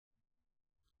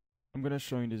I'm gonna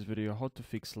show you in this video how to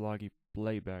fix laggy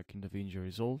playback in DaVinci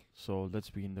Resolve. So let's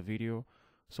begin the video.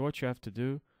 So what you have to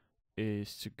do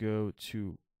is to go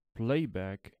to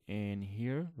Playback and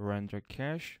here render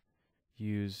cache.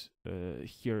 Use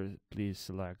here please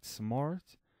select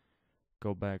Smart.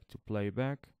 Go back to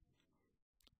Playback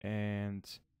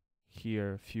and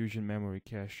here Fusion Memory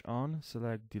Cache on.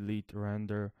 Select Delete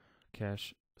Render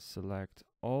Cache. Select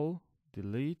All.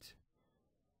 Delete.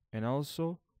 And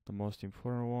also the most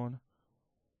important one,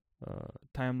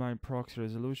 timeline proxy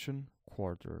resolution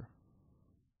quarter.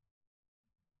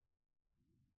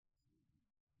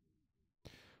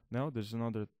 Now there's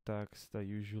another text that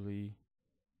usually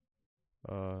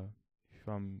if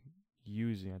I'm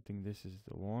using, I think this is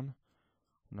the one.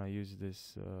 When I use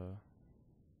this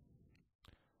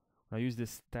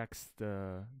text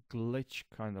glitch,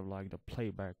 kind of like the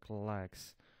playback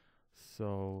lags.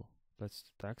 So let's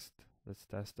test. As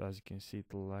you can see,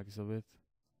 it lags a bit.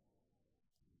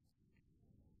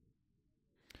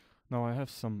 Now I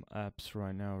have some apps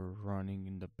right now running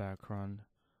in the background,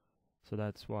 so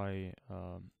that's why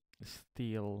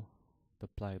still the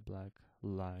playback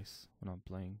lags when I'm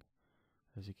playing.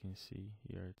 As you can see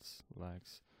here, it's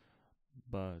lags.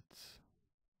 But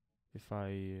if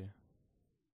I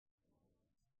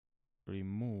if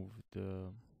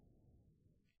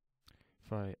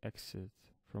I exit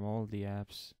from all the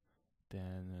apps,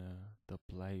 then the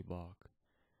playback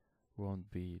won't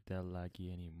be that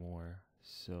laggy anymore.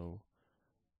 So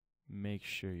make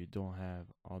sure you don't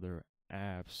have other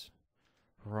apps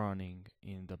running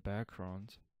in the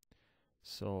background.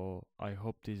 So I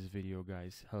hope this video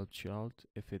guys helped you out.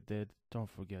 If it did, don't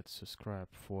forget to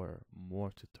subscribe for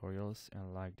more tutorials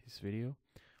and like this video.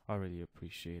 I really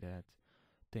appreciate that.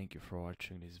 Thank you for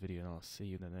watching this video and I'll see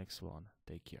you in the next one.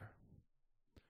 Take care.